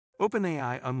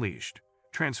OpenAI Unleashed,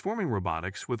 transforming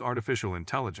robotics with artificial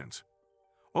intelligence.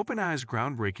 OpenAI's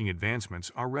groundbreaking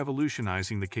advancements are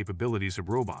revolutionizing the capabilities of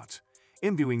robots,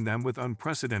 imbuing them with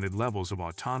unprecedented levels of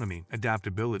autonomy,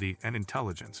 adaptability, and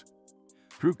intelligence.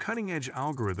 Through cutting-edge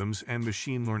algorithms and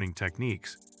machine learning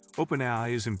techniques,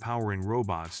 OpenAI is empowering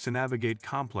robots to navigate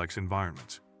complex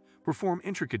environments, perform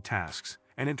intricate tasks,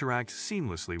 and interact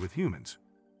seamlessly with humans.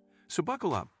 So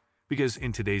buckle up, because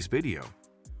in today's video,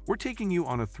 we're taking you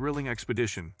on a thrilling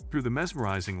expedition through the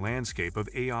mesmerizing landscape of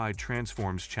AI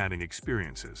transforms chatting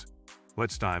experiences.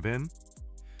 Let's dive in.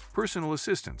 Personal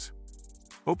assistants.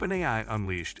 OpenAI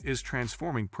Unleashed is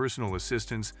transforming personal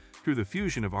assistants through the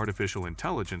fusion of artificial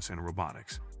intelligence and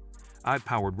robotics.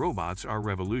 AI-powered robots are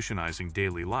revolutionizing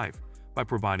daily life by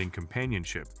providing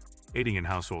companionship, aiding in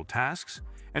household tasks,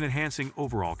 and enhancing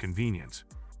overall convenience.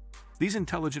 These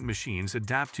intelligent machines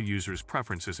adapt to users'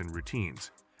 preferences and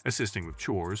routines, assisting with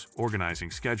chores,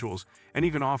 organizing schedules, and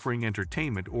even offering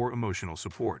entertainment or emotional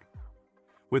support.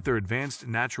 With their advanced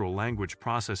natural language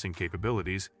processing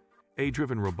capabilities,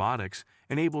 AI-driven robotics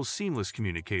enables seamless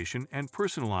communication and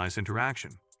personalized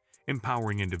interaction,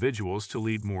 empowering individuals to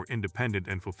lead more independent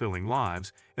and fulfilling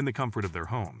lives in the comfort of their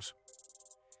homes.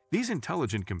 These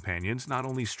intelligent companions not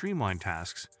only streamline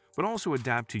tasks, but also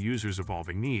adapt to users'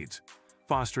 evolving needs,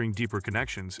 fostering deeper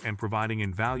connections and providing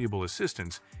invaluable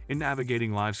assistance in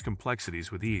navigating life's complexities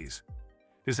with ease.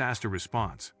 Disaster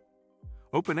response.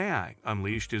 OpenAI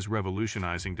Unleashed is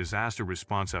revolutionizing disaster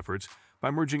response efforts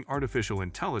by merging artificial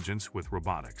intelligence with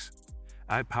robotics.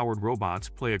 AI-powered robots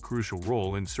play a crucial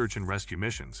role in search and rescue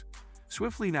missions,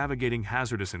 swiftly navigating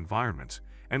hazardous environments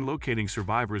and locating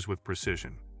survivors with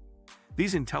precision.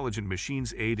 These intelligent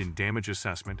machines aid in damage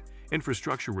assessment,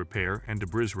 infrastructure repair, and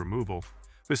debris removal,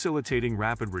 facilitating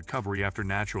rapid recovery after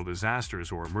natural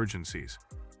disasters or emergencies.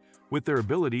 With their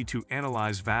ability to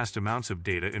analyze vast amounts of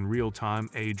data in real time,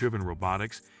 AI-driven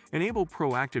robotics enable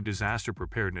proactive disaster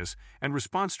preparedness and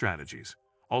response strategies,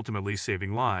 ultimately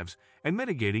saving lives and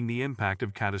mitigating the impact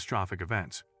of catastrophic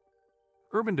events.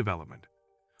 Urban development.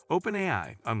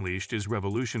 OpenAI Unleashed is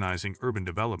revolutionizing urban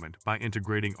development by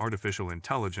integrating artificial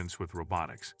intelligence with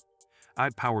robotics.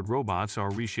 AI-powered robots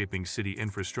are reshaping city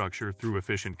infrastructure through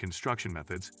efficient construction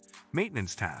methods,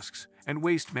 maintenance tasks, and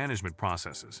waste management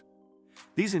processes.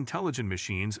 These intelligent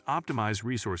machines optimize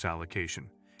resource allocation,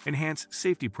 enhance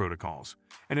safety protocols,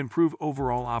 and improve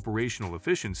overall operational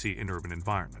efficiency in urban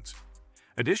environments.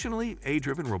 Additionally,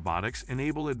 AI-driven robotics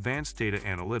enable advanced data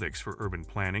analytics for urban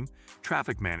planning,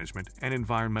 traffic management, and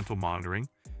environmental monitoring,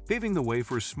 paving the way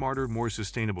for smarter, more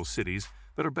sustainable cities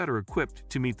that are better equipped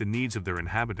to meet the needs of their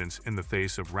inhabitants in the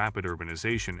face of rapid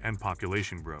urbanization and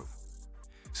population growth.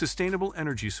 Sustainable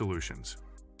energy solutions.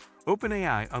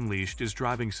 OpenAI Unleashed is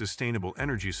driving sustainable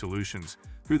energy solutions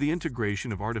through the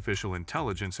integration of artificial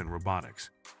intelligence and robotics.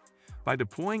 By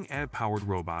deploying AI-powered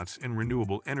robots in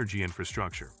renewable energy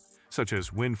infrastructure, such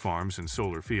as wind farms and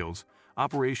solar fields,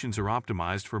 operations are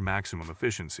optimized for maximum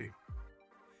efficiency.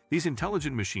 These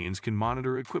intelligent machines can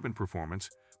monitor equipment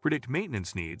performance, predict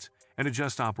maintenance needs, and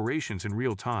adjust operations in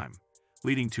real time,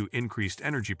 leading to increased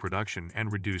energy production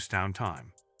and reduced downtime.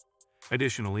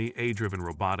 Additionally, AI-driven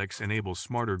robotics enable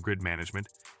smarter grid management,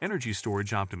 energy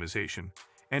storage optimization,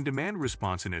 and demand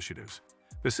response initiatives,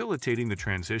 facilitating the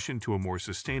transition to a more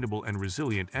sustainable and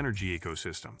resilient energy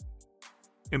ecosystem.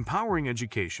 Empowering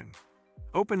education.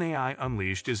 OpenAI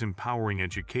Unleashed is empowering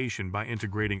education by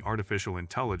integrating artificial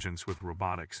intelligence with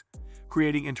robotics,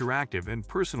 creating interactive and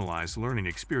personalized learning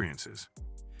experiences.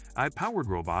 AI-powered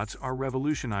robots are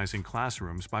revolutionizing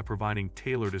classrooms by providing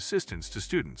tailored assistance to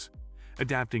students,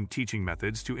 adapting teaching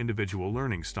methods to individual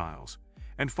learning styles,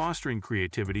 and fostering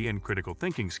creativity and critical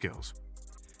thinking skills.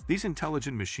 These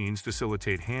intelligent machines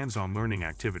facilitate hands-on learning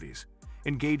activities,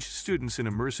 engage students in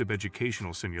immersive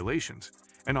educational simulations,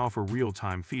 and offer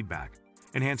real-time feedback,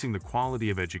 enhancing the quality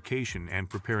of education and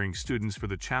preparing students for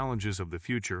the challenges of the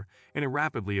future in a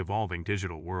rapidly evolving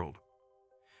digital world.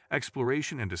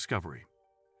 Exploration and discovery.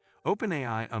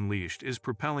 OpenAI Unleashed is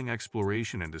propelling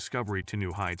exploration and discovery to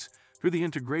new heights through the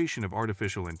integration of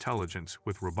artificial intelligence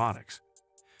with robotics.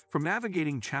 From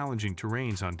navigating challenging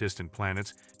terrains on distant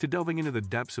planets to delving into the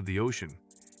depths of the ocean,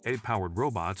 AI-powered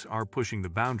robots are pushing the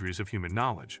boundaries of human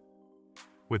knowledge.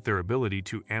 With their ability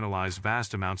to analyze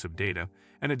vast amounts of data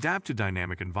and adapt to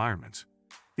dynamic environments,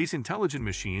 these intelligent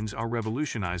machines are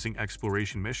revolutionizing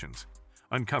exploration missions,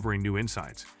 uncovering new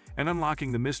insights, and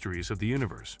unlocking the mysteries of the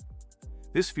universe.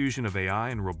 This fusion of AI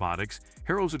and robotics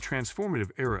heralds a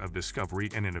transformative era of discovery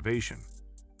and innovation.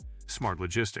 Smart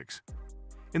logistics.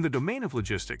 In the domain of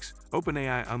logistics,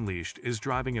 OpenAI Unleashed is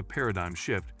driving a paradigm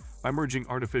shift by merging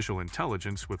artificial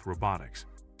intelligence with robotics.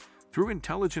 Through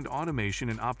intelligent automation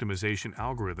and optimization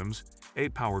algorithms,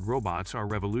 AI-powered robots are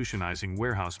revolutionizing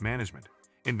warehouse management,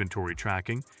 inventory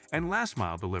tracking, and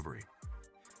last-mile delivery.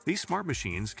 These smart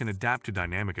machines can adapt to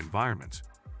dynamic environments,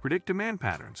 predict demand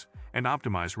patterns, and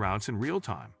optimize routes in real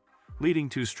time, leading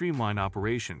to streamlined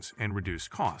operations and reduced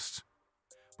costs.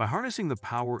 By harnessing the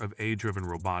power of AI-driven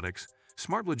robotics,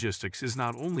 smart logistics is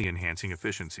not only enhancing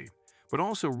efficiency, but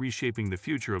also reshaping the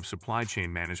future of supply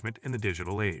chain management in the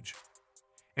digital age.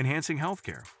 Enhancing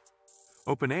healthcare.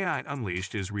 OpenAI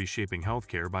Unleashed is reshaping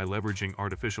healthcare by leveraging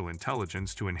artificial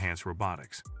intelligence to enhance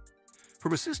robotics.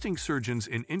 From assisting surgeons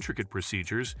in intricate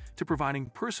procedures to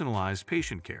providing personalized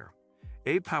patient care,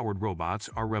 AI-powered robots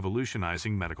are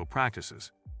revolutionizing medical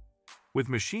practices. With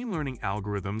machine learning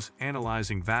algorithms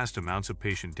analyzing vast amounts of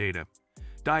patient data,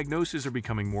 diagnoses are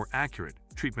becoming more accurate,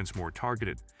 treatments more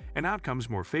targeted, and outcomes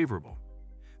more favorable.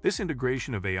 This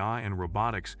integration of AI and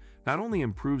robotics not only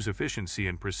improves efficiency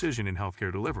and precision in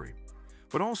healthcare delivery,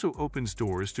 but also opens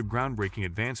doors to groundbreaking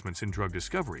advancements in drug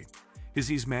discovery,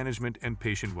 disease management, and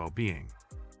patient well-being.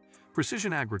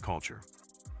 Precision agriculture.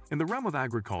 In the realm of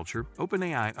agriculture,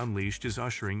 OpenAI Unleashed is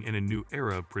ushering in a new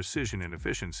era of precision and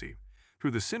efficiency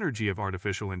through the synergy of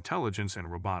artificial intelligence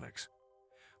and robotics.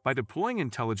 By deploying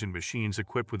intelligent machines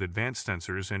equipped with advanced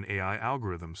sensors and AI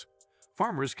algorithms,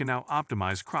 farmers can now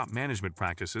optimize crop management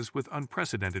practices with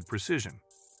unprecedented precision.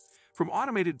 From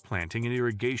automated planting and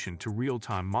irrigation to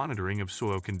real-time monitoring of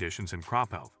soil conditions and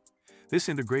crop health, this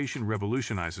integration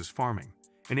revolutionizes farming,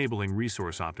 enabling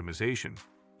resource optimization,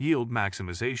 yield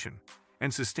maximization,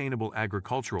 and sustainable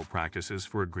agricultural practices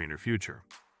for a greener future.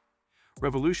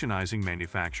 Revolutionizing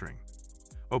manufacturing.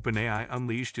 OpenAI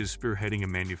Unleashed is spearheading a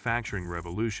manufacturing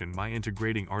revolution by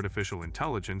integrating artificial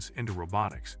intelligence into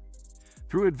robotics.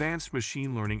 Through advanced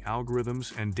machine learning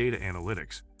algorithms and data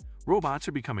analytics, robots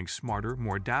are becoming smarter,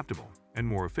 more adaptable, and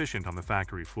more efficient on the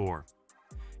factory floor.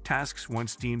 Tasks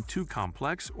once deemed too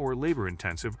complex or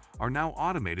labor-intensive are now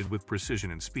automated with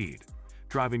precision and speed,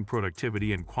 driving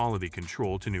productivity and quality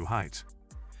control to new heights.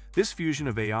 This fusion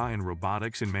of AI and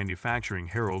robotics in manufacturing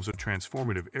heralds a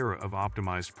transformative era of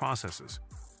optimized processes,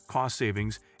 cost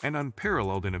savings, and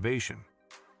unparalleled innovation.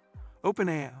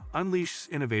 OpenAI Unleashed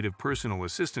innovative personal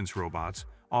assistance robots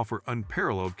offer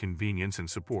unparalleled convenience and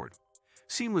support,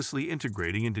 seamlessly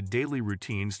integrating into daily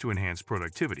routines to enhance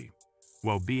productivity,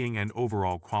 well-being, and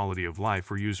overall quality of life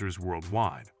for users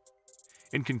worldwide.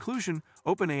 In conclusion,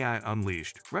 OpenAI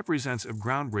Unleashed represents a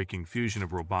groundbreaking fusion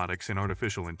of robotics and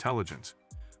artificial intelligence,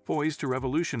 poised to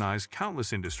revolutionize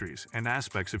countless industries and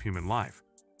aspects of human life.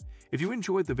 If you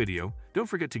enjoyed the video, don't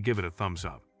forget to give it a thumbs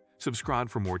up, subscribe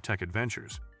for more tech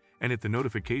adventures, and hit the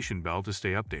notification bell to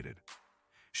stay updated.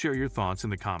 Share your thoughts in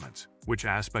the comments. Which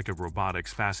aspect of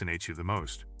robotics fascinates you the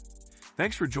most?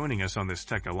 Thanks for joining us on this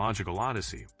technological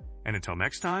odyssey, and until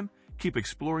next time, keep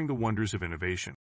exploring the wonders of innovation.